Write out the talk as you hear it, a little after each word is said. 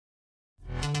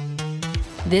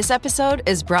This episode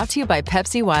is brought to you by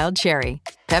Pepsi Wild Cherry.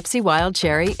 Pepsi Wild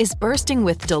Cherry is bursting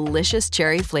with delicious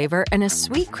cherry flavor and a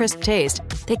sweet, crisp taste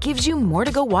that gives you more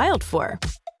to go wild for.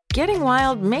 Getting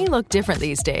wild may look different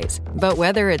these days, but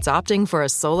whether it's opting for a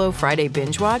solo Friday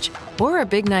binge watch or a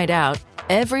big night out,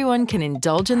 everyone can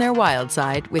indulge in their wild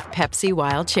side with Pepsi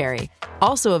Wild Cherry.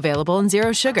 Also available in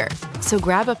Zero Sugar. So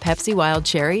grab a Pepsi Wild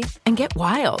Cherry and get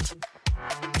wild.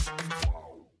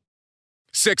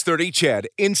 6:30 Ched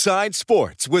Inside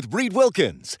Sports with Reed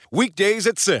Wilkins. Weekdays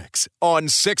at 6 on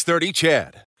 6:30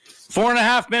 Ched.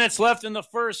 4.5 minutes left in the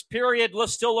first period.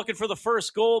 Let's still looking for the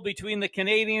first goal between the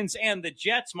Canadiens and the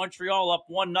Jets. Montreal up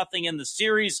 1-0 in the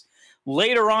series.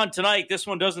 Later on tonight, this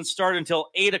one doesn't start until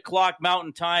 8 o'clock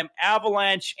Mountain Time.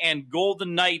 Avalanche and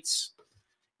Golden Knights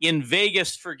in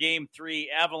Vegas for Game 3.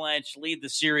 Avalanche lead the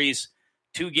series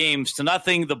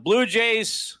 2-0. The Blue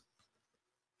Jays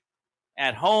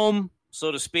at home, so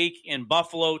to speak, in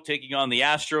Buffalo, taking on the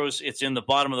Astros. It's in the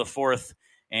bottom of the fourth,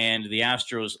 and the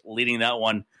Astros leading that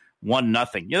one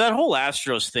 1-0. Yeah, that whole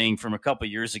Astros thing from a couple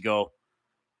years ago,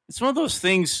 it's one of those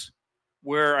things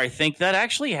where I think that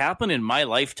actually happened in my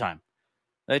lifetime.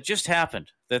 That just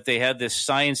happened, that they had this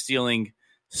sign-stealing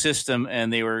system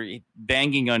and they were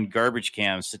banging on garbage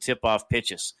cans to tip off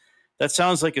pitches. That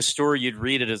sounds like a story you'd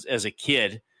read it as a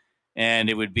kid, and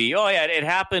it would be, oh, yeah, it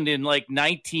happened in like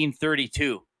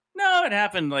 1932. No, it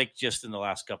happened like just in the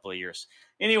last couple of years.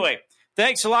 Anyway,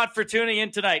 thanks a lot for tuning in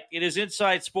tonight. It is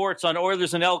Inside Sports on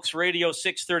Oilers and Elks Radio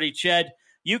 630 Ched.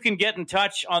 You can get in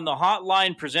touch on the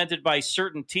hotline presented by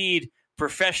CertainTeed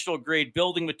professional-grade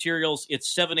building materials.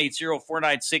 It's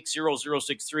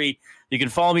 780-496-0063. You can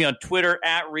follow me on Twitter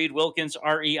at Reed Wilkins,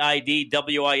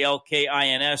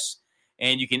 ReidWilkins,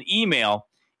 and you can email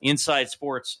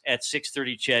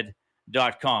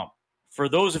insidesports@630ched.com. For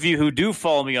those of you who do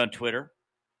follow me on Twitter,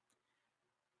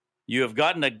 you have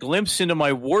gotten a glimpse into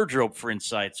my wardrobe for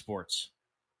Inside Sports,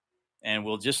 and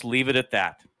we'll just leave it at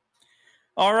that.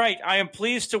 All right, I am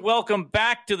pleased to welcome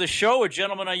back to the show a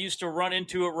gentleman I used to run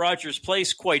into at Rogers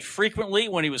Place quite frequently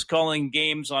when he was calling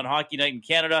games on Hockey Night in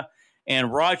Canada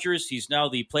and Rogers. He's now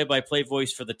the play-by-play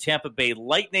voice for the Tampa Bay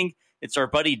Lightning. It's our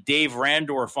buddy Dave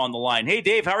Randorf on the line. Hey,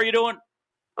 Dave, how are you doing?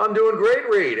 I'm doing great,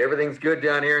 Reed. Everything's good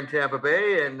down here in Tampa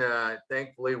Bay, and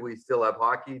thankfully we still have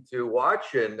hockey to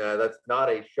watch, and that's not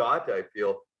a shot. I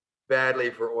feel badly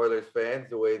for Oilers fans,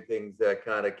 the way things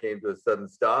kind of came to a sudden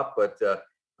stop, but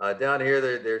down here,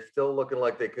 they're still looking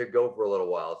like they could go for a little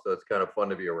while, so it's kind of fun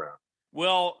to be around.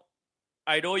 Well,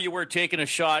 I know you were taking a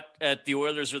shot at the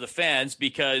Oilers or the fans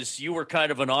because you were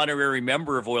kind of an honorary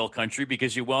member of Oil Country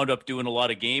because you wound up doing a lot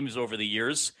of games over the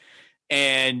years.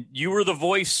 And you were the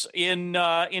voice in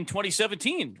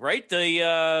 2017, right?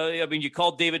 You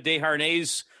called David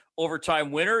Desharnais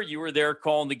overtime winner. You were there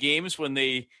calling the games when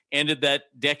they ended that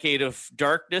decade of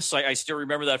darkness. I still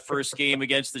remember that first game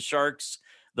against the Sharks,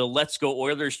 the Let's Go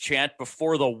Oilers chant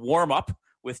before the warm-up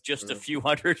with just a few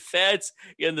hundred fans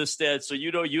in the stands. So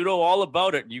you know all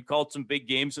about it. You called some big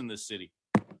games in this city.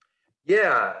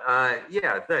 Yeah,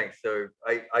 thanks. So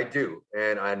I do,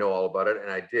 and I know all about it, and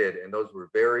I did. And those were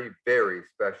very, very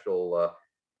special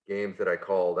games that I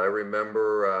called. I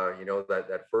remember,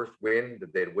 that first win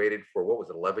that they'd waited for,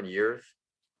 11 years?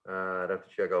 I'd have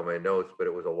to check out my notes, but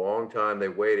it was a long time they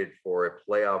waited for a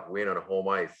playoff win on a home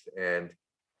ice. And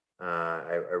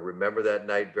I remember that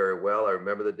night very well. I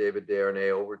remember the David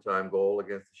Desharnais overtime goal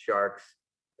against the Sharks.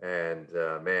 And,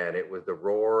 man, it was the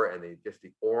roar and the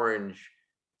orange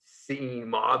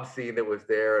mob scene that was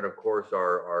there. And, of course,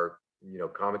 our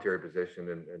commentary position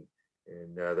and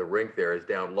the rink there is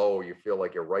down low. You feel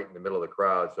like you're right in the middle of the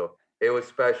crowd. So it was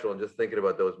special. And just thinking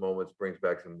about those moments brings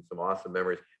back some awesome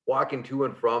memories. Walking to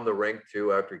and from the rink,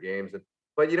 too, after games.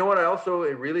 But you know what? I also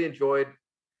really enjoyed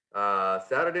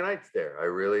Saturday nights there. I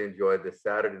really enjoyed the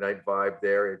Saturday night vibe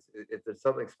there. There's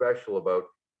something special about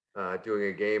doing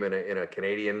a game in a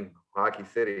Canadian hockey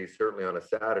city, certainly on a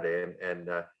Saturday. And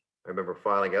I remember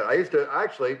filing out. I used to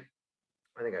actually,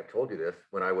 I think I've told you this,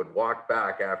 when I would walk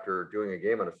back after doing a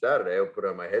game on a Saturday, I would put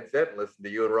on my headset and listen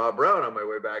to you and Rob Brown on my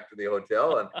way back to the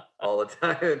hotel and all the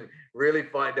time and really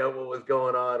find out what was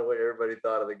going on, what everybody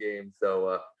thought of the game.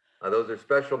 So those are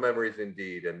special memories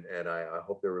indeed, and I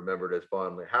hope they're remembered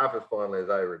half as fondly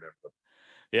as I remember them.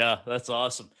 Yeah, that's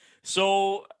awesome.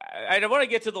 So I don't want to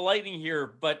get to the Lightning here,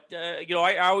 but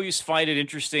I always find it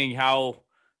interesting how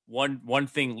one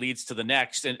thing leads to the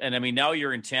next, and I mean now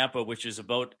you're in Tampa, which is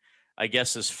about, I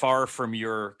guess, as far from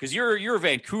because you're a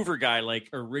Vancouver guy, like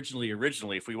originally,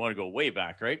 if we want to go way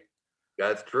back, right?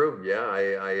 That's true.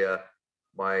 Yeah,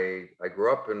 I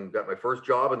grew up and got my first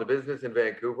job in the business in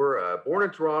Vancouver. Born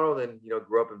in Toronto, then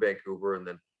grew up in Vancouver, and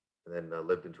then and then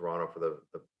lived in Toronto for the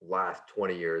last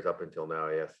 20 years up until now.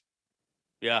 Yes.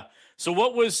 Yeah. So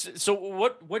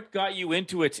what got you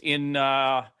into it in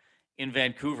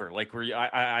Vancouver? Like, were you,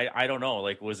 I don't know.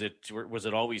 Like, was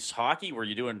it always hockey? Were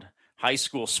you doing high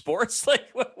school sports? Like,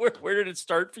 where did it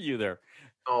start for you there?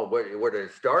 Oh, where did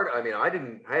it start? I mean, I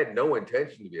had no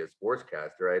intention to be a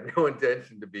sportscaster. I had no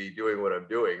intention to be doing what I'm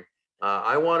doing.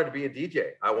 I wanted to be a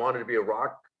DJ. I wanted to be a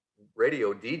rock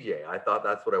radio DJ. I thought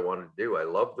that's what I wanted to do. I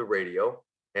love the radio.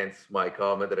 Hence my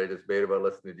comment that I just made about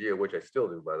listening to you, which I still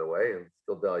do, by the way, and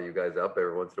still dial you guys up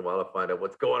every once in a while to find out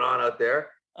what's going on out there.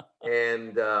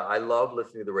 And I love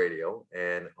listening to the radio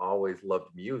and always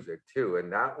loved music too.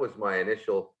 And that was my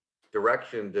initial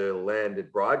direction to land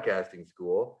at broadcasting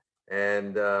school.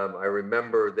 And I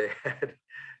remember they had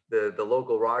the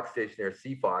local rock station there,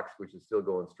 CFox, which is still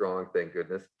going strong, thank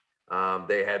goodness.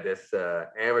 They had this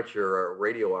amateur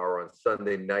radio hour on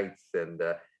Sunday nights, and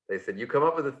they said, "You come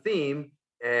up with a theme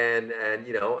and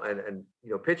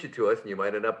pitch it to us, and you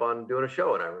might end up on doing a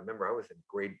show." And I remember I was in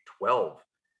grade 12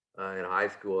 in high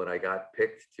school, and I got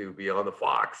picked to be on the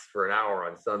Fox for an hour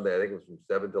on Sunday. I think it was from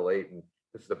 7 till 8, and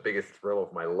this is the biggest thrill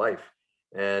of my life.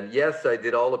 And yes, I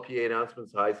did all the PA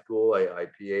announcements in high school. I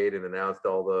PA'd and announced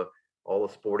all the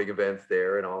sporting events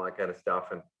there and all that kind of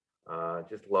stuff. And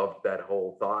just loved that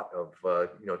whole thought of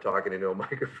talking into a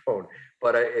microphone.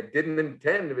 But I didn't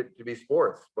intend it to be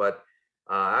sports. But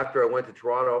after I went to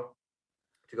Toronto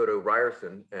to go to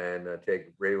Ryerson and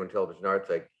take radio and television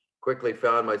arts, I quickly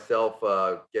found myself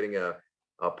getting a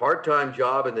part-time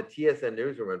job in the TSN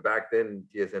newsroom. And back then,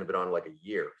 TSN had been on like a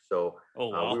year. So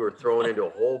we were thrown into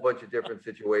a whole bunch of different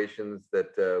situations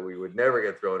that we would never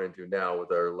get thrown into now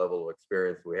with our level of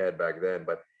experience we had back then.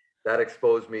 But that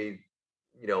exposed me,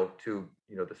 to,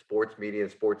 the sports media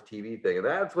and sports TV thing. And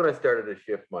that's when I started to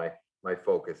shift my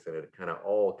focus, and it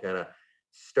all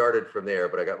started from there.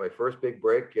 But I got my first big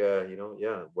break,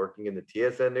 working in the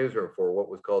TSN newsroom for what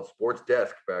was called Sports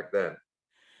Desk back then.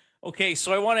 Okay,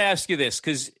 so I want to ask you this,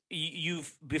 because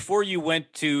you've before you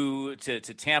went to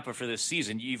Tampa for this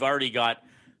season, you've already got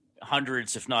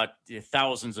hundreds, if not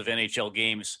thousands, of NHL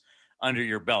games under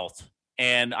your belt.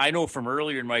 And I know from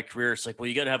earlier in my career, it's like, well,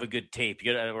 you got to have a good tape.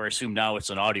 You got to, or I assume now it's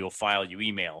an audio file you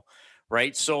email,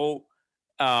 right? So,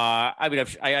 I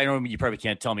know you probably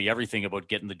can't tell me everything about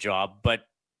getting the job, but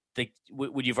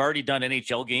when you've already done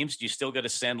NHL games, do you still got to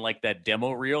send like that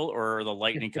demo reel, or are the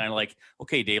Lightning kind of like,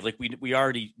 okay, Dave, like we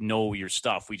already know your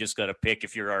stuff. We just got to pick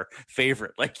if you're our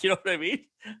favorite. Like, you know what I mean?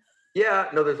 Yeah,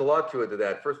 no, there's a lot to it to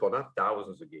that. First of all, not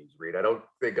thousands of games, Reed. I don't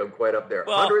think I'm quite up there.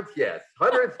 Well, hundreds, yes.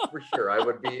 Hundreds for sure. I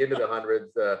would be into the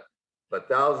hundreds, but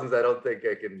thousands, I don't think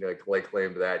I can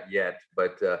claim that yet.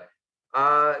 But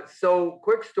so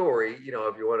quick story, if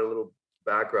you want a little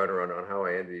background around on how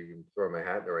I ended even throwing my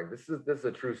hat in the ring. This is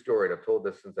a true story, and I've told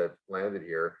this since I've landed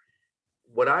here.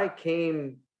 When I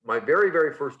came, my very,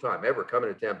 very first time ever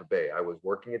coming to Tampa Bay, I was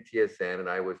working at TSN,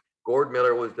 and Gord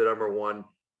Miller was the number one,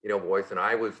 voice, and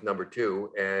I was number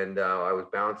two, and I was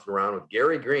bouncing around with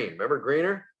Gary Green. Remember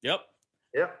Greener? Yep.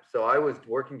 So I was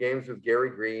working games with Gary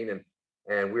Green,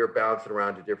 and we were bouncing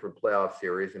around to different playoff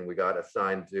series, and we got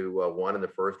assigned to one in the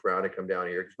first round to come down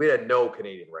here because we had no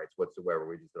Canadian rights whatsoever.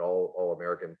 We just did all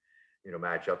American,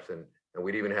 matchups, and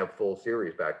we'd even have full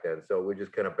series back then. So we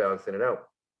just kind of bouncing it out.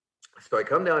 So I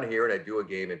come down here and I do a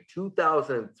game in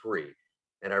 2003.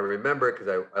 And I remember it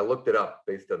because I looked it up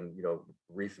based on,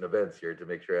 recent events here to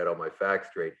make sure I had all my facts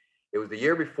straight. It was the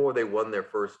year before they won their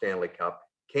first Stanley Cup.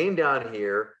 Came down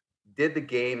here, did the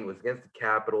game. It was against the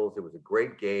Capitals. It was a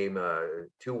great game,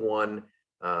 2-1.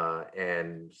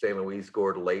 And St. Louis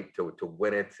scored late to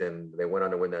win it, and they went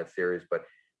on to win that series. But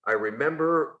I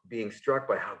remember being struck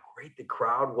by how great the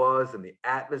crowd was and the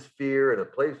atmosphere, and the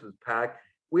place was packed.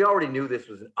 We already knew this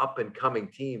was an up-and-coming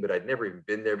team, but I'd never even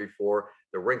been there before.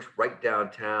 The rink's right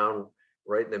downtown,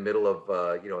 right in the middle of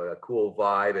a cool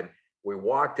vibe, and we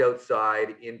walked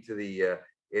outside into the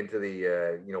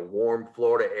warm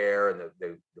Florida air, and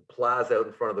the plaza out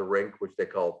in front of the rink, which they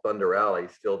call Thunder Alley,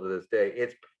 still to this day.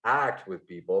 It's packed with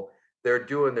people. They're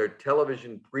doing their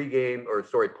television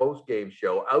post-game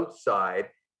show outside,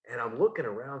 and I'm looking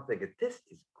around thinking, this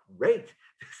is great.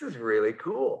 This is really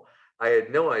cool. I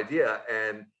had no idea.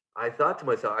 And I thought to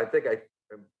myself, I'm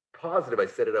positive I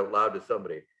said it out loud to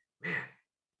somebody, man,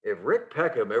 if Rick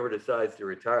Peckham ever decides to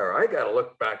retire, I got to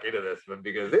look back into this one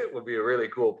because it would be a really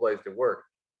cool place to work.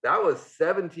 That was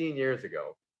 17 years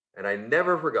ago, and I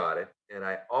never forgot it. And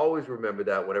I always remember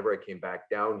that whenever I came back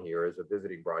down here as a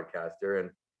visiting broadcaster.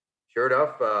 And sure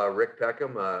enough, Rick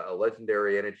Peckham, a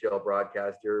legendary NHL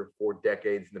broadcaster, 4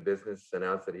 decades in the business,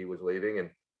 announced that he was leaving.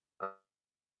 And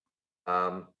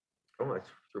I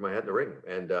threw my head in the ring.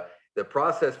 And the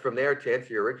process from there, to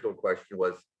answer your original question,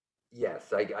 was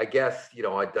yes. I guess,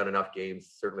 I'd done enough games,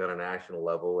 certainly on a national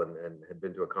level, and had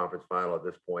been to a conference final at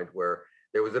this point where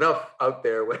there was enough out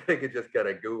there where they could just kind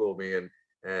of Google me and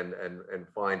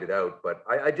find it out. But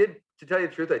I did, to tell you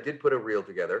the truth, I did put a reel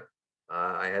together.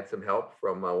 I had some help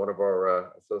from one of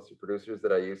our associate producers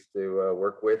that I used to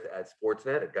work with at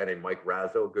Sportsnet, a guy named Mike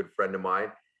Razzo, a good friend of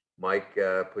mine. Mike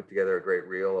put together a great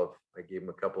reel I gave him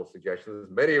a couple of suggestions,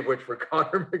 many of which were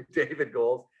Connor McDavid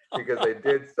goals because they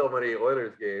did so many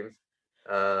Oilers games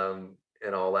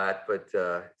and all that. But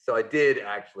so I did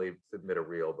actually submit a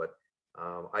reel, but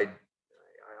I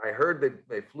heard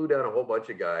they flew down a whole bunch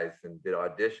of guys and did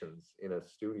auditions in a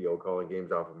studio calling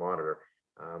games off a monitor.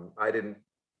 I didn't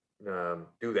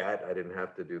do that. I didn't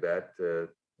have to do that or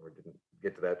didn't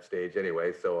get to that stage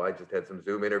anyway. So I just had some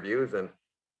Zoom interviews and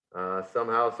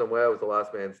somehow, some way, I was the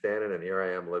last man standing, and here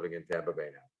I am living in Tampa Bay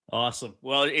now. Awesome.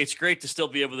 Well, it's great to still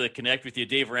be able to connect with you.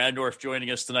 Dave Randorf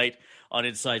joining us tonight on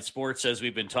Inside Sports, as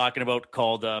we've been talking about,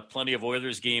 called plenty of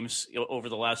Oilers games over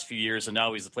the last few years, and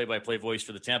now he's the play-by-play voice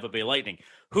for the Tampa Bay Lightning,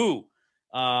 who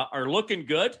are looking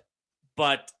good,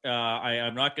 but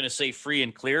I'm not going to say free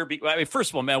and clear. I mean,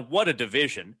 first of all, man, what a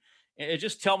division. And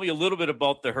just tell me a little bit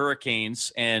about the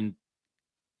Hurricanes and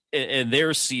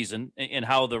their season and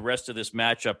how the rest of this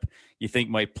matchup you think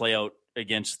might play out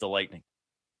against the Lightning.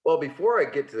 Well, before I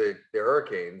get to the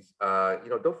Hurricanes,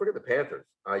 don't forget the Panthers.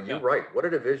 You're right. What a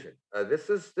division. This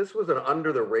was an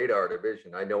under the radar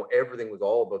division. I know everything was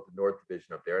all about the North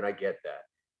Division up there, and I get that.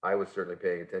 I was certainly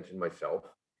paying attention myself.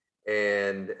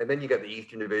 And then you got the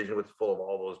Eastern Division, which is full of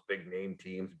all those big name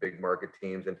teams, big market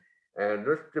teams, and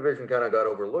this division kind of got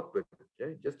overlooked. But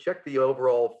just check the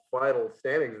overall final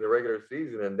standings in the regular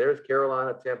season, and there's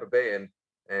Carolina, Tampa Bay,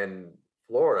 and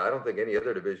Florida. I don't think any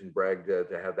other division bragged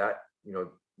to have that,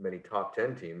 many top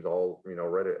 10 teams all,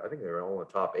 right. I think they were all in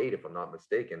the top 8, if I'm not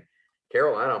mistaken.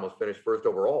 Carolina almost finished first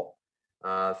overall.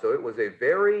 So it was a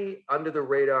very under the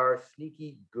radar,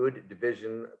 sneaky good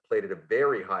division, played at a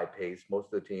very high pace.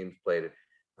 Most of the teams played at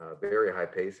a very high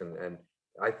pace. And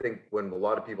I think when a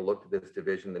lot of people looked at this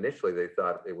division initially, they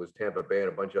thought it was Tampa Bay and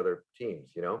a bunch of other teams,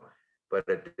 but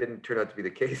it didn't turn out to be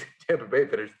the case. Tampa Bay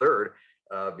finished third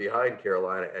behind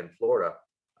Carolina and Florida.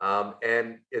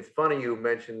 And it's funny you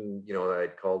mentioned, that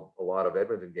I'd called a lot of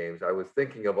Edmonton games. I was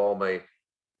thinking of all my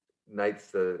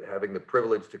nights having the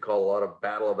privilege to call a lot of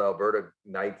Battle of Alberta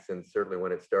nights, and certainly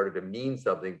when it started to mean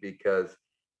something, because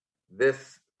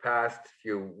this past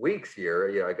few weeks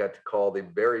here, I got to call the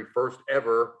very first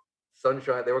ever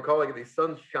Sunshine. They were calling it the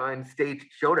Sunshine State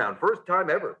Showdown. First time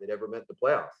ever they'd ever met the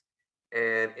playoffs.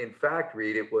 And in fact,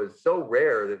 Reed, it was so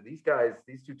rare that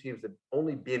these two teams had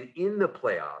only been in the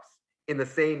playoffs in the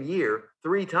same year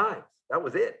 3 times. That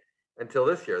was it until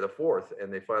this year, the 4th,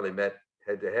 and they finally met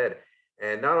head to head.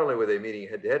 And not only were they meeting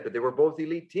head to head, but they were both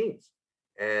elite teams.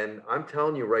 And I'm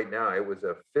telling you right now, it was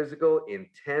a physical,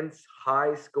 intense,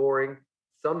 high scoring,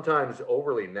 sometimes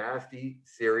overly nasty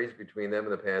series between them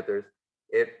and the Panthers.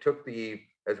 It took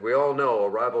as we all know, a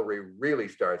rivalry really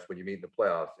starts when you meet in the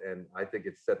playoffs. And I think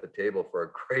it set the table for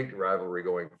a great rivalry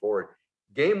going forward.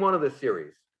 Game 1 of the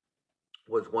series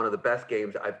was one of the best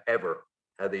games I've ever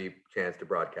had the chance to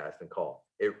broadcast and call.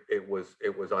 It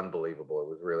was unbelievable. It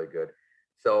was really good.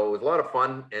 So it was a lot of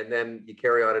fun. And then you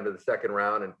carry on into the second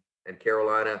round, and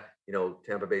Carolina,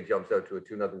 Tampa Bay jumps out to a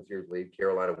 2-0 series lead.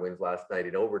 Carolina wins last night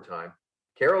in overtime.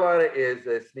 Carolina is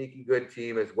a sneaky good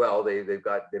team as well. They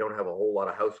don't have a whole lot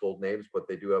of household names, but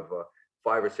they do have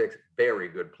 5 or 6 very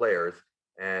good players.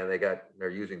 And they're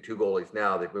using 2 goalies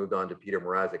now. They've moved on to Peter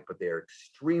Mrazek, but they are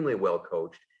extremely well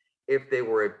coached. If they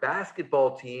were a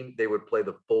basketball team, they would play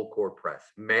the full court press,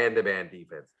 man-to-man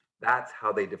defense. That's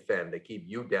how they defend. They keep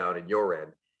you down in your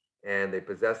end, and they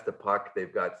possess the puck.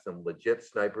 They've got some legit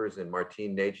snipers in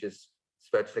Martin Necas,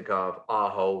 Svechnikov,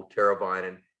 Aho,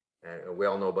 Teravainen, and we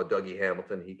all know about Dougie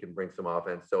Hamilton. He can bring some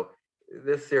offense. So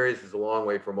this series is a long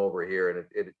way from over here,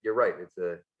 and you're right. It's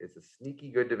a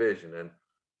sneaky good division,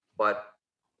 but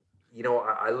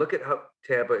I look at how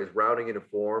Tampa is rounding into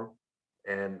form.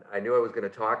 And I knew I was going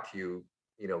to talk to you,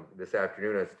 this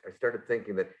afternoon. I started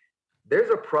thinking that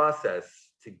there's a process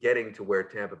to getting to where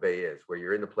Tampa Bay is, where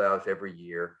you're in the playoffs every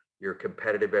year, you're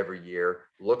competitive every year,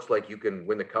 looks like you can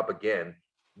win the cup again.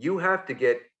 You have to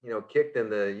get, kicked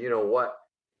in the,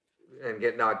 and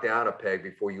get knocked down a peg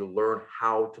before you learn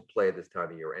how to play at this time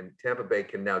of year. And Tampa Bay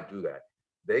can now do that.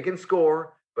 They can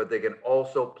score, but they can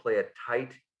also play a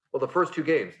tight. Well, the first 2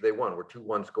 games they won were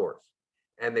 2-1 scores.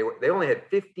 And they only had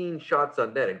 15 shots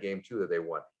on net in game 2 that they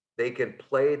won. They can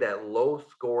play that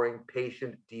low-scoring,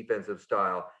 patient defensive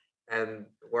style. And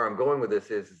where I'm going with this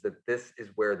is that this is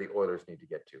where the Oilers need to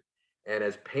get to. And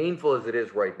as painful as it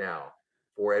is right now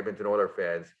for Edmonton Oilers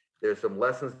fans, there's some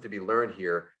lessons to be learned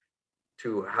here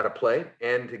to how to play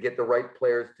and to get the right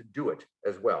players to do it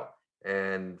as well.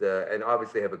 And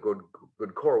obviously have a good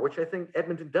core, which I think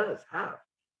Edmonton does have.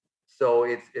 So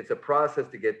it's a process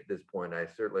to get to this point. I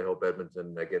certainly hope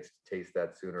Edmonton gets to taste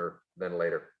that sooner than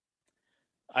later.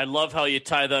 I love how you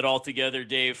tie that all together,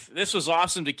 Dave. This was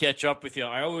awesome to catch up with you.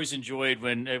 I always enjoyed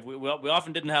when we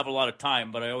often didn't have a lot of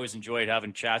time, but I always enjoyed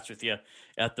having chats with you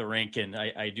at the rink. And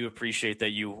I do appreciate that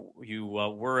you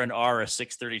were and are a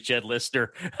 630 Ched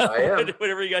listener. I am.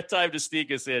 Whenever you got time to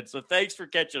sneak us in. So thanks for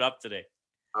catching up today.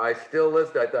 I still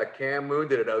listen. I thought Cam Moon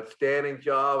did an outstanding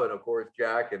job. And of course,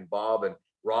 Jack and Bob and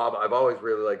Rob. I've always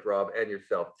really liked Rob and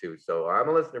yourself too. So I'm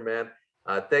a listener, man.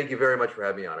 Thank you very much for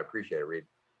having me on. I appreciate it, Reed.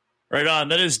 Right on.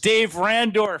 That is Dave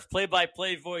Randorf,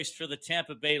 play-by-play voice for the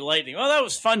Tampa Bay Lightning. Well, that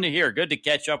was fun to hear. Good to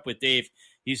catch up with Dave.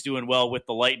 He's doing well with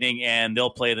the Lightning, and they'll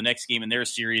play the next game in their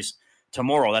series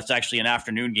tomorrow. That's actually an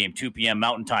afternoon game, 2 p.m.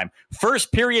 Mountain Time.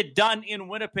 First period done in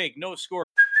Winnipeg. No score.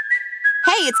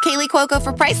 Hey, it's Kaylee Cuoco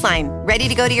for Priceline. Ready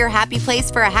to go to your happy place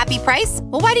for a happy price?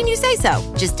 Well, why didn't you say so?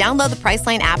 Just download the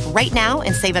Priceline app right now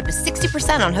and save up to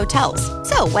 60% on hotels.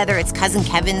 So whether it's Cousin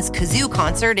Kevin's Kazoo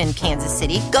Concert in Kansas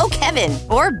City, go Kevin,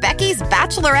 or Becky's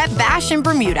Bachelorette Bash in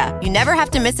Bermuda, you never have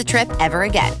to miss a trip ever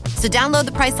again. So download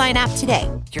the Priceline app today.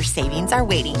 Your savings are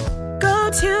waiting. Go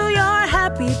to your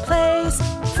happy place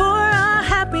for a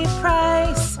happy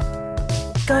price.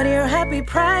 Go to your happy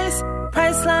price,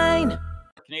 Priceline.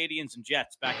 Canadians and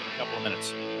Jets back in a couple of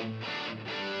minutes.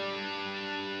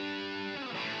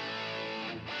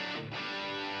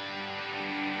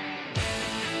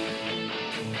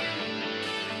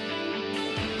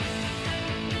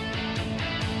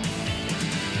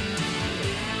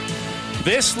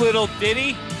 This little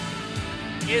ditty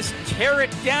is Tear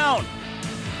It Down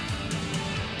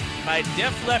by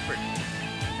Def Leppard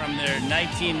from their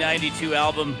 1992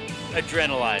 album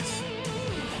Adrenalize.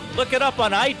 Look it up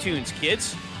on iTunes,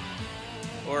 kids.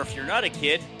 Or if you're not a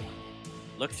kid,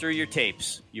 look through your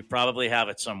tapes. You probably have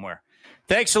it somewhere.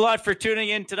 Thanks a lot for tuning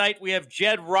in tonight. We have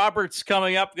Jed Roberts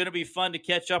coming up. Going to be fun to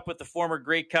catch up with the former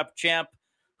Grey Cup champ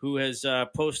who has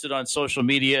posted on social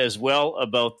media as well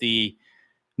about the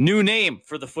new name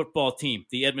for the football team,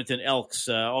 the Edmonton Elks.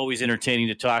 Always entertaining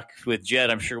to talk with Jed.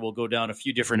 I'm sure we'll go down a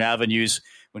few different avenues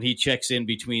when he checks in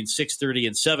between 6:30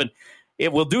 and 7.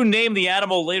 We'll do Name the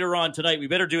Animal later on tonight. We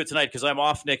better do it tonight because I'm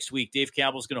off next week. Dave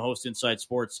Campbell's going to host Inside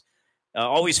Sports.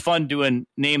 Always fun doing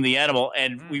Name the Animal.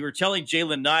 And we were telling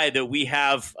Jalen Nye that we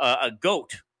have a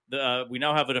goat. We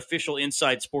now have an official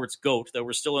Inside Sports goat that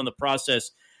we're still in the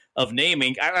process of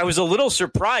naming. I was a little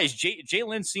surprised.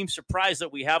 Jalen seems surprised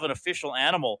that we have an official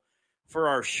animal for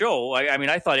our show. I mean,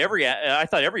 I thought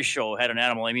every show had an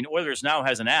animal. I mean, Oilers Now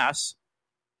has an ass.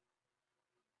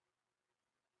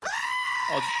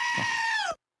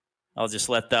 I'll just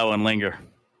let that one linger.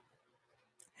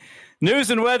 News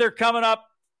and weather coming up.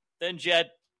 Then Jed,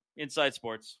 Inside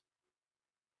Sports.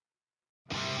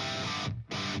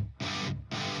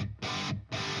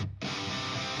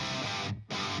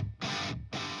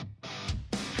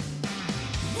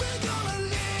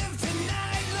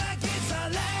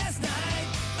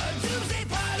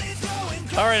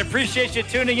 All right, appreciate you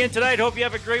tuning in tonight. Hope you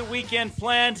have a great weekend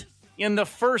planned. In the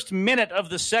first minute of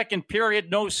the second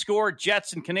period, no score,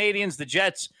 Jets and Canadians. The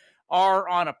Jets are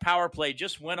on a power play,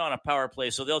 just went on a power play,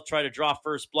 so they'll try to draw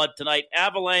first blood tonight.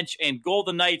 Avalanche and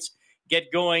Golden Knights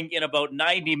get going in about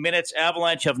 90 minutes.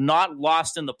 Avalanche have not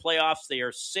lost in the playoffs. They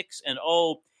are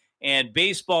 6-0. And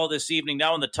baseball this evening,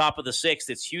 now in the top of the sixth,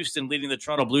 it's Houston leading the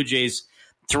Toronto Blue Jays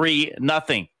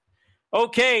 3-0.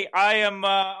 Okay, I am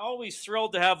always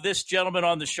thrilled to have this gentleman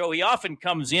on the show. He often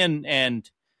comes in and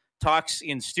talks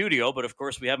in studio, but of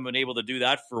course we haven't been able to do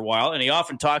that for a while. And he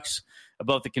often talks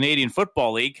about the Canadian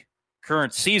Football League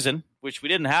current season, which we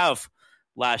didn't have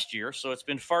last year. So it's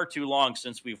been far too long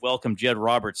since we've welcomed Jed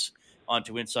Roberts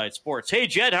onto Inside Sports. Hey,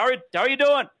 Jed, how are you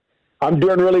doing? I'm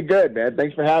doing really good, man.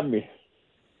 Thanks for having me.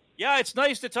 Yeah, it's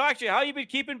nice to talk to you. How you been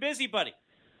keeping busy, buddy?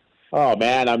 Oh,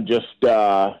 man, I'm just,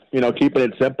 keeping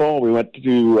it simple. We went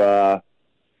to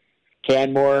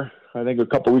Canmore, I think, a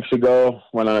couple weeks ago.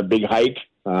 Went on a big hike.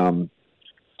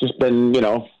 Just been,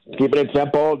 keeping it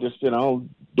simple, just,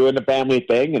 doing the family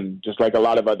thing, and just like a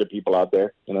lot of other people out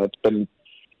there. It's been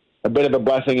a bit of a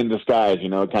blessing in disguise,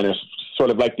 kind of sort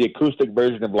of like the acoustic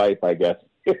version of life, I guess.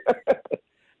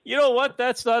 You know what?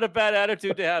 That's not a bad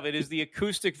attitude to have. It is the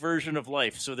acoustic version of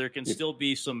life, so there can still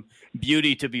be some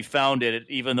beauty to be found in it,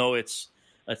 even though it's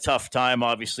a tough time,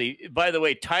 obviously. By the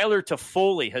way, Tyler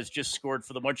Toffoli has just scored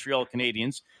for the Montreal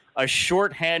Canadiens. a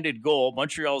shorthanded goal.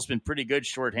 Montreal's been pretty good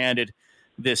shorthanded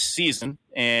this season,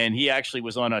 and he actually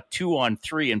was on a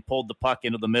 2-on-3 and pulled the puck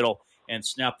into the middle and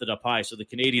snapped it up high. So the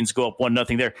Canadians go up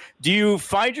 1-0 there. Do you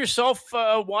find yourself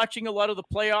watching a lot of the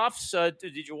playoffs?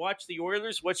 Did you watch the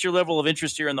Oilers? What's your level of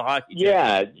interest here in the hockey?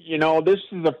 Yeah, this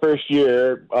is the first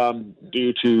year,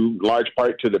 due to large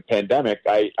part to the pandemic.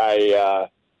 I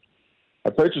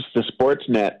purchased the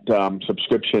Sportsnet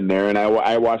subscription there, and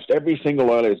I watched every single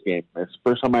Oilers game. It's the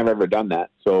first time I've ever done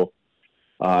that. So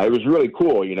it was really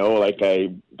cool, I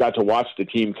got to watch the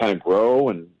team kind of grow,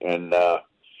 and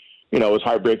it was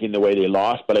heartbreaking the way they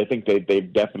lost, but I think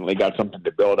they've definitely got something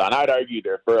to build on. I'd argue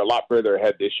they're a lot further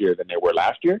ahead this year than they were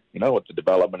last year, with the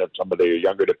development of some of their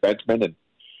younger defensemen. And,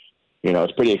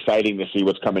 it's pretty exciting to see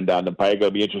what's coming down the pike.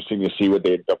 It'll be interesting to see what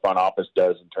the front office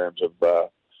does in terms of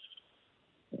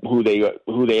who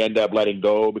they end up letting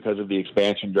go because of the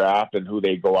expansion draft and who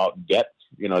they go out and get.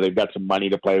 They've got some money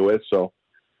to play with. So,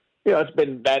 it's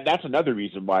been that's another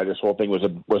reason why this whole thing was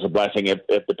a blessing.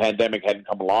 If the pandemic hadn't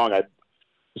come along,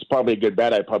 it's probably a good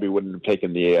bet. I probably wouldn't have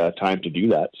taken the time to do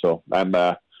that. So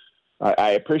I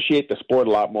appreciate the sport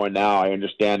a lot more now. I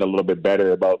understand a little bit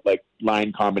better about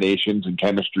line combinations and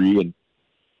chemistry and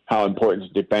how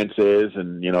important defense is,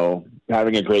 and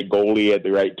having a great goalie at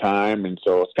the right time. And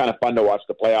so it's kind of fun to watch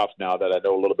the playoffs now that I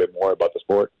know a little bit more about the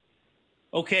sport.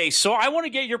 Okay, so I want to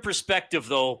get your perspective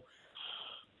though,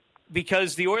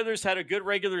 because the Oilers had a good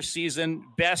regular season,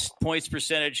 best points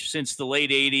percentage since the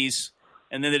late 80s.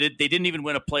 And then they didn't even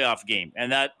win a playoff game,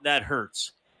 and that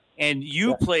hurts. And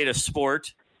you played a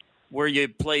sport where you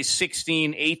play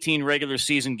 16, 18 regular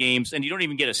season games, and you don't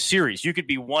even get a series. You could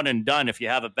be one and done if you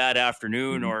have a bad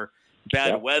afternoon or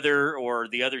bad weather, or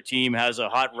the other team has a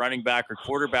hot running back or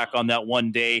quarterback on that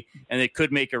one day, and it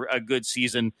could make a good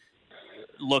season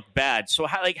look bad. So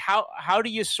how do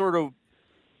you sort of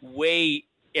weigh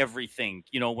everything,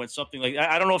 when something like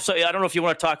I don't know if you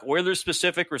want to talk Oilers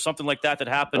specific or something like that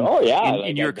happened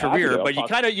in your career, but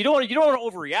you don't want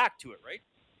to overreact to it, right?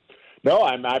 No,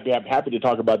 I'm happy to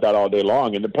talk about that all day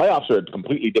long. And the playoffs are a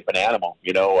completely different animal,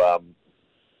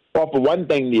 well, for one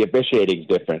thing, the officiating is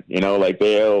different,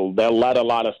 they'll let a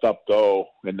lot of stuff go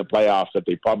in the playoffs that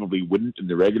they probably wouldn't in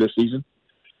the regular season.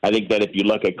 I think that if you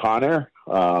look at Connor,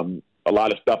 a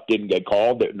lot of stuff didn't get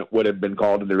called that would have been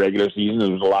called in the regular season.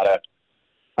 There was a lot of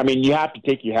you have to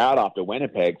take your hat off to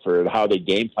Winnipeg for how they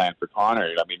game plan for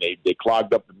Connor. They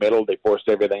clogged up the middle. They forced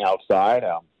everything outside.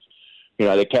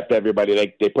 They kept everybody,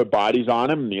 they put bodies on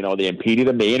him. They impeded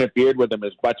him. They interfered with him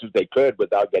as much as they could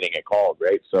without getting it called,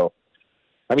 right? So,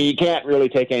 you can't really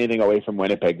take anything away from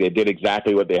Winnipeg. They did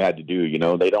exactly what they had to do.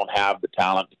 They don't have the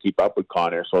talent to keep up with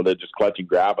Connor, so they just clutch and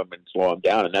grab him and slow him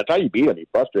down. And that's how you beat him. You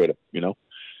frustrate him,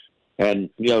 And,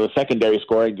 the secondary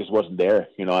scoring just wasn't there.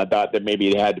 I thought that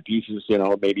maybe they had the pieces,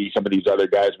 maybe some of these other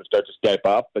guys would start to step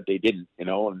up, but they didn't,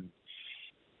 and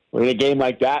in a game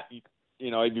like that,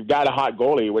 if you've got a hot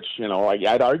goalie, which,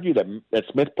 I'd argue that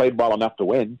Smith played well enough to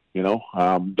win,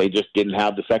 they just didn't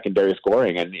have the secondary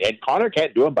scoring, and Connor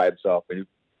can't do it by himself. And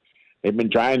they've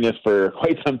been trying this for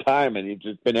quite some time, and it's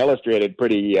just been illustrated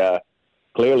pretty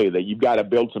clearly that you've got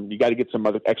to get some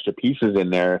other extra pieces in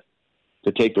there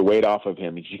to take the weight off of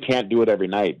him. You can't do it every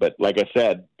night. But like I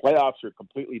said, playoffs are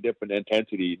completely different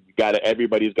intensity.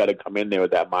 Everybody's got to come in there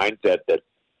with that mindset that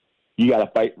you got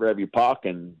to fight for every puck,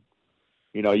 and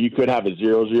you could have a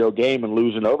 0-0 game and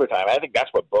lose in overtime. I think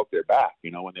that's what broke their back,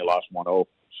 when they lost 1-0.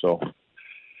 So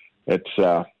it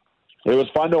was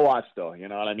fun to watch, though. You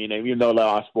know what I mean? Even though they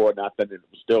lost 4-0, it was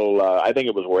still. I think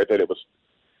it was worth it. It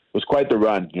was quite the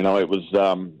run. It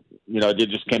was. They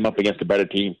just came up against a better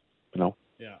team.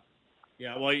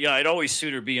 Yeah, well, I'd always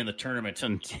sooner be in the tournament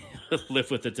and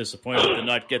live with the disappointment than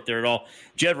not get there at all.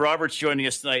 Jed Roberts joining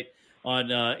us tonight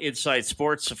on Inside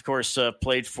Sports. Of course,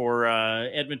 played for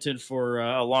Edmonton for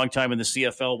a long time in the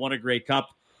CFL, won a Grey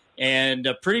Cup, and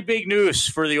pretty big news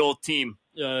for the old team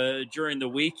during the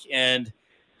week. And,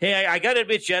 hey, I got to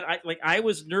admit, Jed, I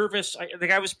was nervous.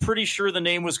 I was pretty sure the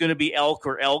name was going to be Elk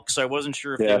or Elks. I wasn't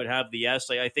sure if they would have the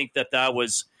S. I think that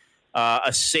was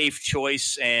a safe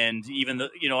choice, and even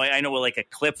I know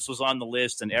Eclipse was on the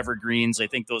list and Evergreens. I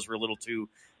think those were a little too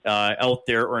out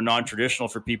there or non-traditional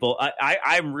for people.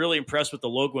 I'm really impressed with the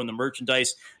logo and the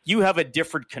merchandise. You have a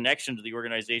different connection to the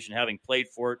organization, having played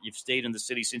for it. You've stayed in the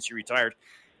city since you retired.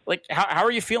 How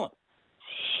are you feeling?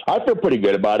 I feel pretty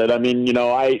good about it.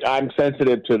 I'm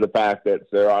sensitive to the fact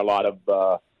that there are a lot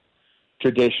of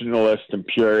traditionalists and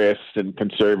purists and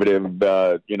conservative,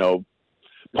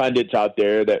 pundits out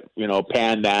there that,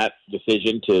 pan that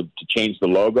decision to change the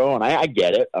logo. And I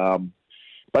get it.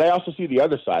 But I also see the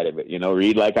other side of it,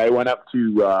 Reed. Like I went up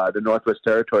to the Northwest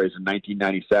Territories in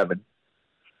 1997,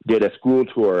 did a school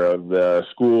tour of the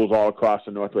schools all across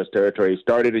the Northwest Territories,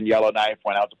 started in Yellowknife,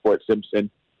 went out to Fort Simpson,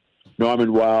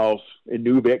 Norman Wells,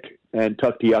 Inuvik, and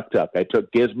Tuktoyaktuk. I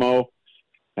took Gizmo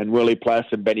and Willie Pless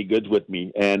and Benny Goods with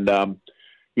me. And,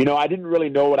 I didn't really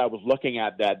know what I was looking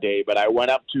at that day, but I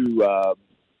went up to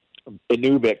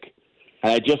Inuvik,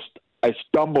 and I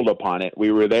stumbled upon it.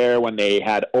 We were there when they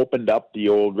had opened up the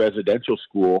old residential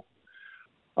school.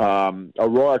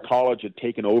 Aurora College had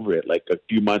taken over it like a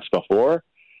few months before,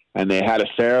 and they had a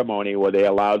ceremony where they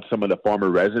allowed some of the former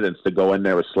residents to go in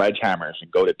there with sledgehammers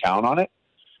and go to town on it.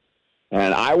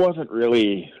 And I wasn't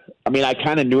really, I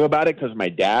kind of knew about it because my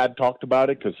dad talked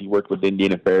about it because he worked with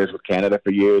Indian Affairs with Canada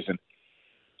for years. And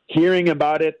hearing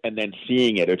about it and then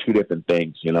seeing it are two different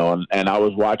things, and I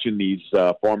was watching these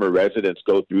former residents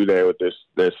go through there with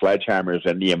their sledgehammers,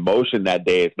 and the emotion that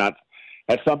day,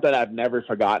 that's something I've never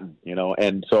forgotten,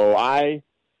 and so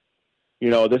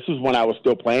this is when I was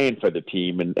still playing for the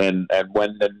team, and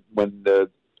when the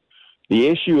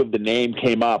issue of the name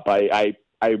came up, I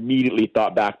immediately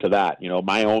thought back to that,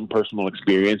 my own personal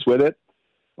experience with it.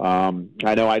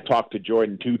 I know I talked to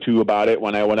Jordan Tutu about it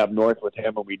when I went up north with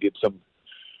him, and we did some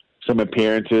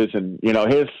appearances, and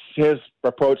his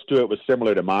approach to it was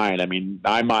similar to mine. I'm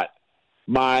not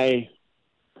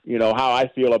how I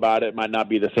feel about it might not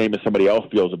be the same as somebody else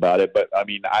feels about it, but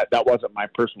that wasn't my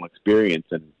personal experience.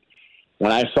 And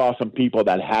when I saw some people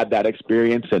that had that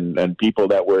experience and people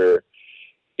that were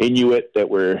Inuit that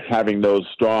were having those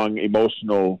strong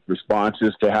emotional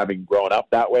responses to having grown up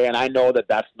that way, and I know that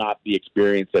that's not the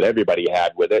experience that everybody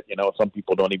had with it. Some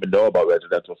people don't even know about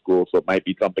residential schools, so it might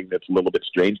be something that's a little bit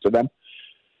strange to them.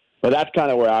 But that's kind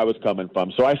of where I was coming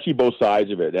from. So I see both sides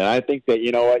of it, and I think that,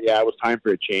 it was time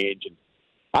for a change. And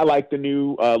I like the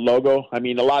new logo. A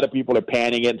lot of people are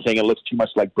panning it and saying it looks too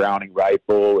much like Browning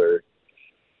Rifle or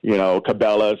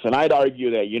Cabela's. And I'd argue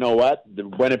that, the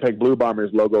Winnipeg Blue Bombers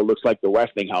logo looks like the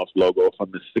Westinghouse logo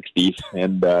from the 60s.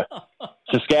 And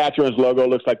Saskatchewan's logo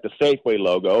looks like the Safeway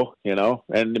logo,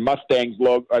 and the Mustang's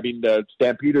logo, the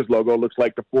Stampeders logo looks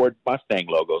like the Ford Mustang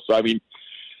logo. So,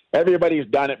 everybody's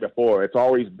done it before. It's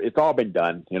all been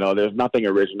done. There's nothing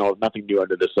original, nothing new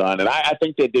under the sun. And I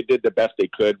think they did the best they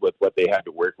could with what they had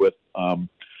to work with.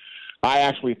 I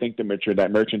actually think that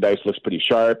merchandise looks pretty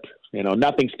sharp.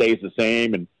 Nothing stays the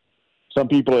same. And some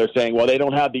people are saying, well, they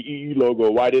don't have the EE logo.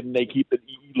 Why didn't they keep the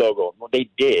EE logo? Well, they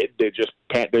did. They're just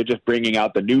bringing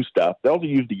out the new stuff. They'll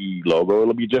use the EE logo.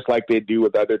 It'll be just like they do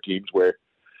with other teams where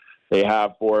they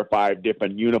have 4 or 5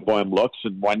 different uniform looks.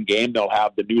 In one game, they'll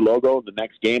have the new logo. The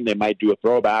next game, they might do a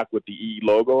throwback with the EE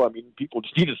logo. People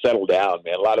just need to settle down,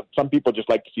 man. Some people just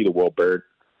like to see the world burn.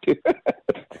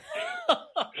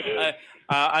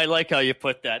 I like how you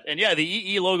put that. And yeah, the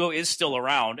EE logo is still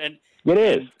around. And it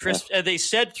is. Chris, they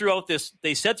said throughout this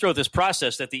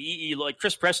process that the EE, like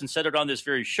Chris Preston said it on this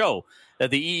very show,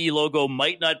 that the EE logo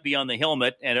might not be on the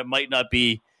helmet and it might not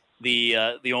be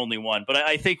the only one. But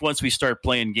I think once we start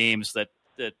playing games that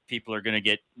people are going to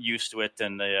get used to it,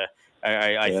 and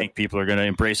I think people are going to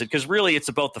embrace it, because really it's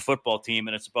about the football team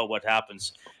and it's about what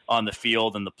happens on the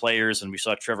field and the players. And we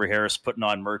saw Trevor Harris putting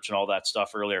on merch and all that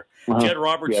stuff earlier. Jed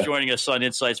Roberts joining us on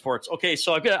Inside Sports. Okay,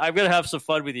 so I'm gonna have some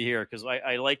fun with you here, because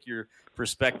I like your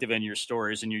perspective and your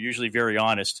stories, and you're usually very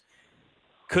honest.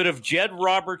 Could have Jed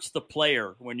Roberts, the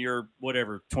player, when you're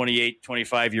 28,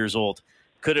 25 years old,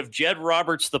 could have Jed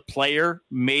Roberts, the player,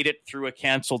 made it through a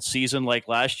canceled season like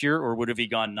last year, or would have he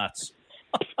gone nuts?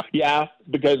 Yeah,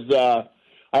 because I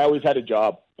always had a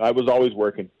job. I was always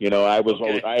working. It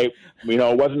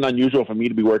wasn't unusual for me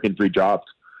to be working 3 jobs.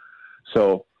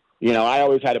 So, I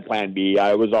always had a plan B.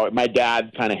 My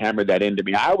dad kind of hammered that into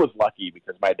me. I was lucky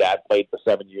because my dad played for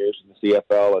 7 years in the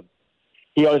CFL, and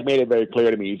he always made it very clear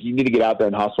to me, you need to get out there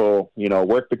and hustle,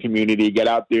 work the community, get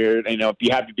out there. If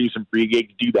you have to do some free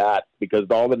gigs, do that, because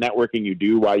all the networking you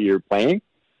do while you're playing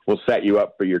will set you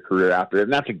up for your career after.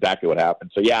 And that's exactly what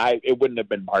happened. So yeah, it wouldn't have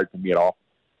been hard for me at all.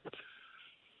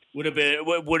 Would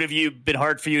have you been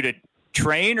hard for you to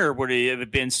train, or would it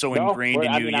have been so ingrained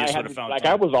in you? You sort of found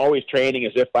I was always training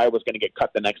as if I was going to get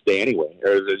cut the next day anyway,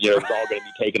 or it was all going to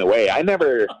be taken away. I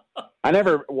never,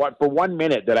 for 1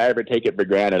 minute did I ever take it for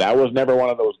granted. I was never one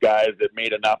of those guys that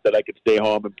made enough that I could stay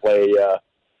home and play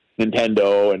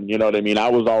Nintendo, and you know what I mean. I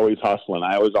was always hustling.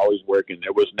 I was always working.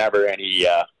 There was never any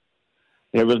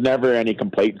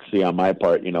complacency on my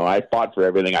part. I fought for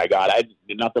everything I got.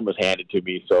 Nothing was handed to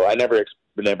me, so I never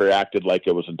acted like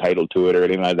I was entitled to it or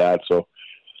anything like that. So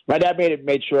my dad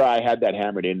made sure I had that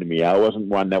hammered into me. I wasn't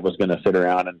one that was going to sit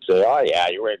around and say, "Oh yeah,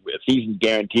 you're right, season's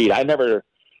guaranteed." I never,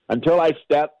 until I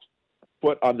stepped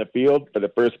foot on the field for the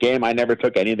first game, I never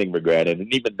took anything for granted.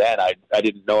 And even then, I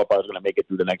didn't know if I was going to make it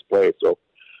through the next play. So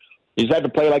you just have to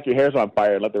play like your hair's on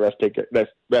fire and let the rest take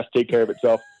care of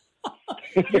itself.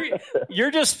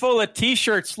 You're just full of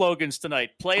T-shirt slogans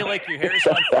tonight. Play like your hair's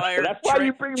on fire. That's why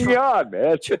you bring me on,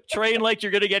 man. Train like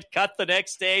you're going to get cut the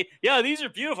next day. Yeah, these are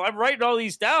beautiful. I'm writing all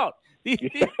these down.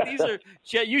 These are.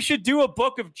 You should do a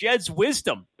book of Jed's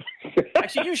wisdom.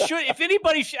 Actually, you should. If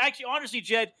anybody should, honestly,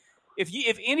 Jed,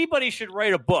 if anybody should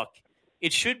write a book,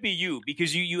 it should be you,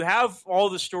 because you have all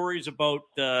the stories about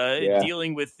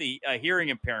dealing with the hearing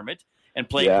impairment and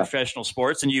playing professional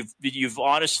sports, and you've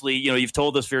honestly, you've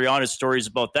told us very honest stories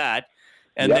about that,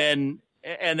 and then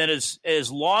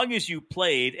as long as you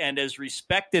played and as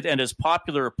respected and as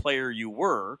popular a player you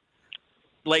were,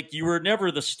 like you were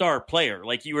never the star player,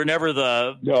 like you were never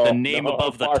the name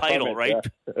above the title, right?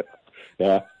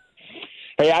 Yeah.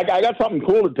 Hey, I got something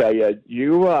cool to tell you.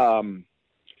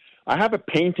 I have a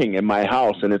painting in my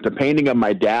house, and it's a painting of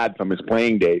my dad from his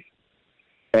playing days.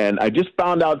 And I just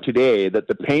found out today that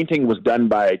the painting was done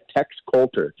by Tex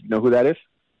Coulter. Do you know who that is?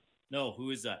 No, who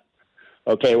is that?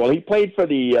 Okay, well, he played for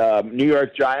the New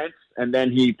York Giants, and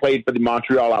then he played for the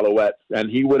Montreal Alouettes. And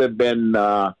he would have been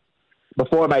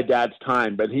before my dad's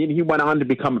time, but he went on to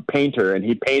become a painter, and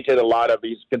he painted a lot of,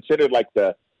 he's considered like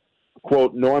the,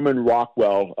 quote, Norman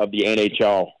Rockwell of the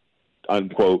NHL,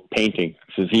 unquote, painting.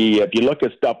 So if you look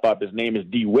his stuff up, his name is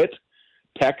DeWitt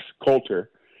Tex Coulter.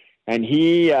 And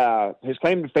his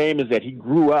claim to fame is that he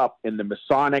grew up in the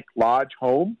Masonic Lodge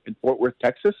home in Fort Worth,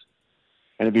 Texas.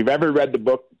 And if you've ever read the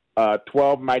book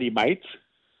 12 Mighty Mites,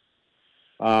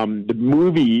 the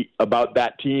movie about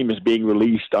that team is being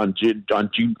released on June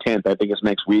 10th. I think it's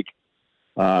next week,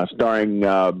 starring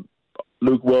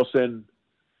Luke Wilson,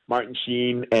 Martin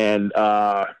Sheen, and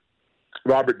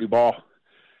Robert Duvall.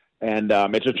 And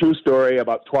it's a true story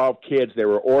about 12 kids. They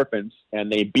were orphans,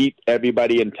 and they beat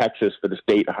everybody in Texas for the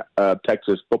state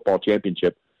Texas football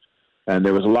championship. And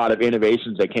there was a lot of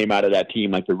innovations that came out of that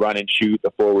team, like the run and shoot,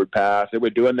 the forward pass. They were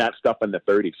doing that stuff in the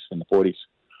 30s and the 40s.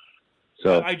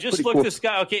 So I just looked this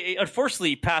guy. Okay, unfortunately,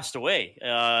 he passed away.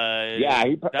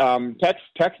 Tex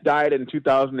died in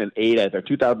 2008, I think,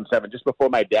 2007, just before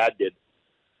my dad did.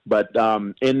 But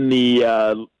in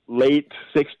the late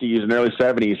 60s and early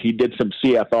 70s, he did some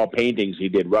CFL paintings. He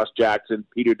did Russ Jackson,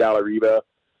 Peter Dallariva.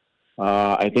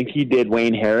 I think he did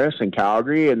Wayne Harris in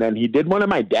Calgary, and then he did one of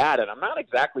my dad, and I'm not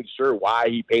exactly sure why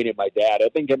he painted my dad. I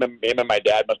think him and my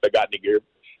dad must have gotten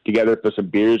together for some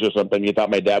beers or something. He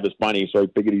thought my dad was funny, so he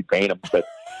figured he'd paint him. But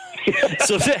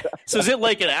so is it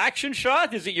like an action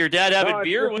shot? Is it your dad having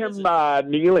beer? It's him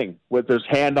kneeling with his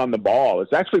hand on the ball.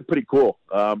 It's actually pretty cool.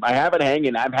 I have it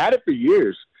hanging. I've had it for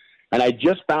years, and I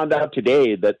just found out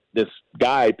today that this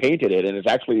guy painted it, and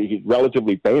he's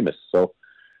relatively famous. So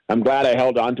I'm glad I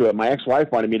held on to it. My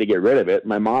ex-wife wanted me to get rid of it.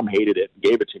 My mom hated it and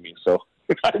gave it to me, so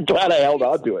I'm glad I held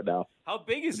on to it now. How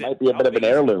big is it? Might be a bit of an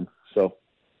heirloom. So,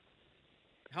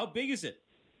 how big is it?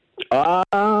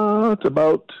 It's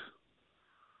about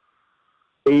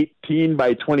 18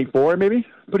 by 24, maybe.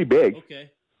 Pretty big.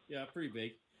 Okay, yeah, pretty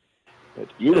big.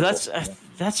 It's beautiful.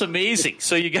 That's amazing.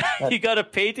 So you got a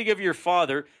painting of your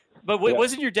father. But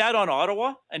wasn't your dad on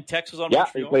Ottawa and Tex was on Montreal?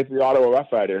 Yeah, he played for the Ottawa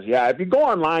Rough Riders. Yeah, if you go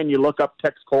online, you look up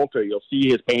Tex Coulter, you'll see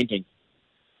his painting.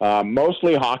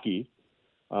 Mostly hockey.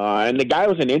 And the guy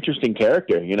was an interesting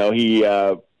character. He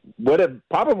would have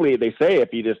probably, they say, if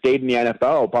he'd have stayed in the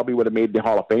NFL, probably would have made the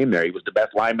Hall of Fame there. He was the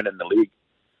best lineman in the league.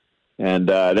 And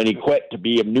then he quit to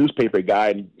be a newspaper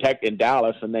guy in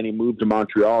Dallas, and then he moved to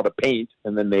Montreal to paint,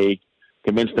 and then they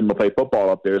convinced him to play football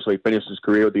up there, so he finished his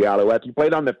career with the Alouettes. He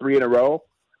played on the 3 in a row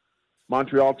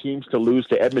Montreal teams to lose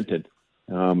to Edmonton.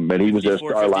 And he was a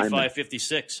star lineman.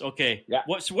 56. Okay. Yeah.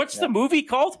 What's the movie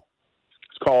called?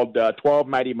 It's called 12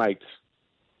 Mighty Mites.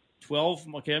 12.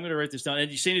 Okay, I'm going to write this down.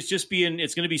 And you're saying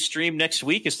it's going to be streamed next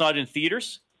week? It's not in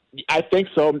theaters? I think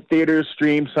so. Theaters,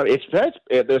 streams. So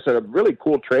there's a really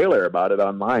cool trailer about it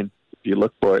online if you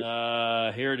look for it.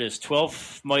 Here it is.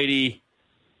 12 Mighty.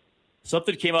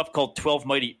 Something came up called 12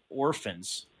 Mighty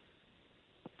Orphans.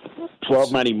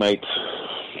 12 Mighty Mites.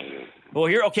 Well,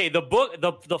 here, okay, the book,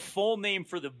 the full name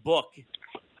for the book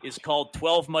is called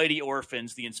 12 Mighty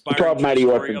Orphans, the inspiring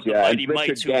story of the Mighty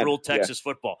Mites who ruled Texas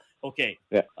football. Okay.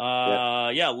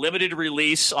 Yeah. Limited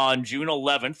release on June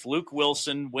 11th. Luke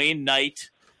Wilson, Wayne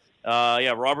Knight,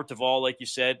 Robert Duvall, like you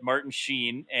said, Martin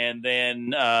Sheen, and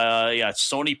then,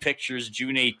 Sony Pictures,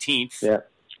 June 18th. Yeah.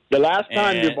 The last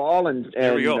time Duvall and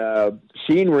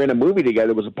Sheen were in a movie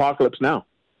together was Apocalypse Now.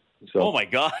 So, oh, my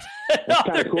God. That's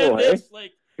kind of cool, eh?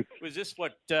 Was this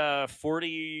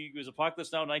 40? Was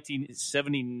Apocalypse Now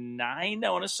 1979? I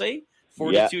want to say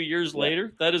 42 years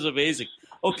later. That is amazing.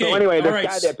 Okay. So anyway, this right.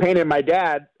 guy that painted my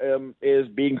dad is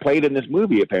being played in this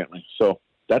movie, apparently. So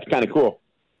that's kind of cool.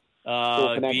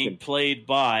 Being played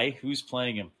by, who's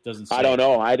playing him? Doesn't say. I don't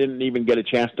know. I didn't even get a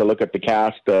chance to look at the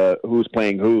cast, who's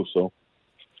playing who. So.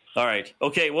 All right.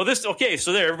 Okay. Well, so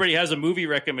there, everybody has a movie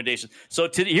recommendation. So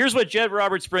here's what Jed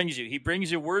Roberts brings you. He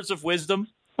brings you words of wisdom,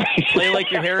 play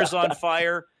like your hair is on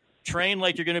fire, train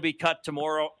like you're going to be cut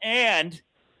tomorrow, and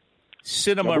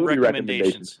cinema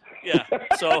recommendations. Yeah.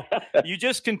 So you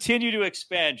just continue to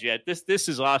expand, Jed. This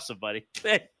is awesome, buddy.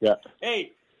 Hey, yeah.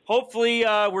 Hey, hopefully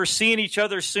we're seeing each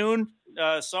other soon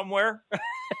somewhere.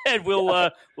 And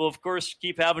we'll of course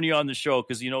keep having you on the show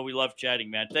because we love chatting,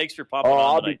 man. Thanks for popping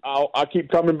on tonight. I'll keep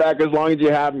coming back as long as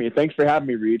you have me. Thanks for having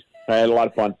me, Reed. I had a lot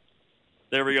of fun.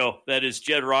 There we go. That is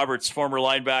Jed Roberts, former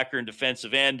linebacker and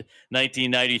defensive end,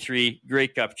 1993 Grey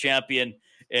Cup champion,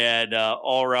 and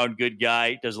all-around good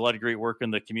guy. Does a lot of great work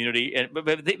in the community. And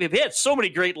but they've had so many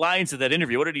great lines in that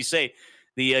interview. What did he say?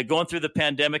 The going through the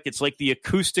pandemic, it's like the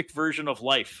acoustic version of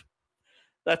life.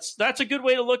 That's a good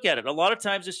way to look at it. A lot of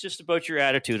times it's just about your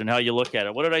attitude and how you look at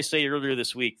it. What did I say earlier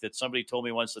this week? That somebody told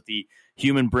me once that the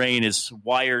human brain is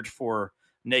wired for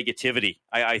negativity.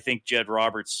 I think Jed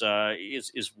Roberts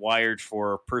is wired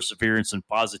for perseverance and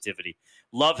positivity.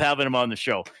 Love having him on the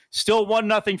show. Still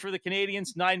 1-0 for the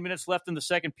Canadians. 9 minutes left in the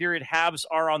second period. Habs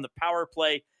are on the power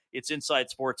play. It's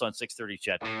Inside Sports on 630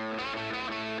 Ched.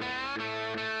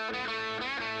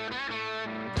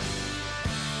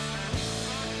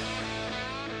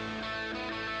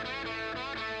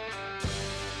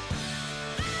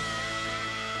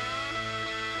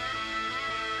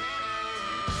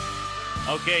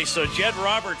 Okay, so Jed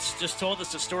Roberts just told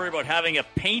us a story about having a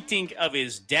painting of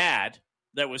his dad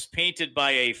that was painted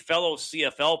by a fellow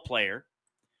CFL player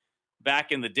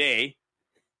back in the day,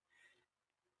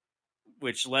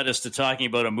 which led us to talking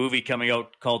about a movie coming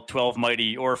out called 12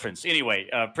 Mighty Orphans. Anyway,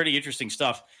 pretty interesting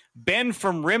stuff. Ben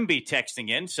from Rimby texting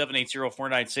in,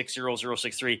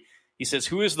 780-496-0063. He says,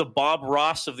 who is the Bob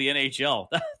Ross of the NHL?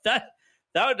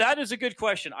 That is a good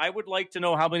question. I would like to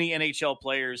know how many NHL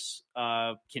players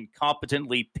can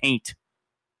competently paint,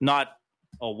 not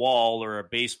a wall or a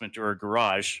basement or a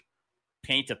garage.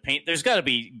 Paint. There's got to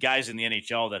be guys in the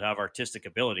NHL that have artistic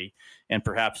ability and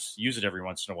perhaps use it every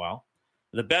once in a while.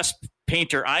 The best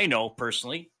painter I know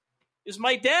personally is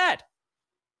my dad.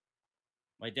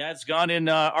 My dad's gone in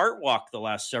Art Walk the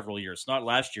last several years. Not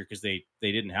last year because they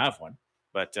didn't have one.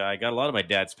 But I got a lot of my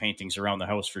dad's paintings around the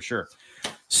house for sure.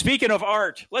 Speaking of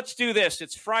art, let's do this.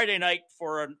 It's Friday night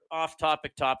for an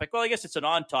off-topic topic. Well, I guess it's an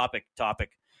on-topic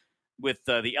topic with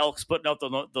the Elks putting out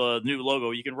the new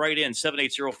logo. You can write in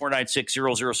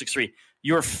 780-496-0063.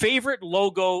 Your favorite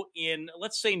logo in,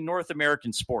 let's say, North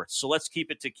American sports. So let's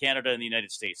keep it to Canada and the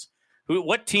United States.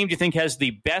 What team do you think has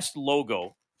the best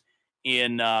logo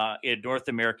in North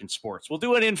American sports? We'll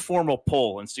do an informal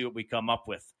poll and see what we come up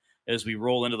with as we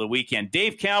roll into the weekend.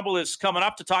 Dave Campbell is coming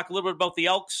up to talk a little bit about the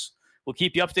Elks. We'll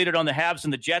keep you updated on the Habs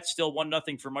and the Jets. Still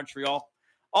 1-0 for Montreal.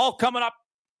 All coming up.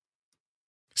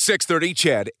 630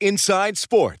 Ched Inside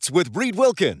Sports with Reed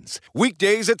Wilkins.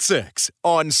 Weekdays at 6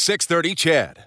 on 630 Ched.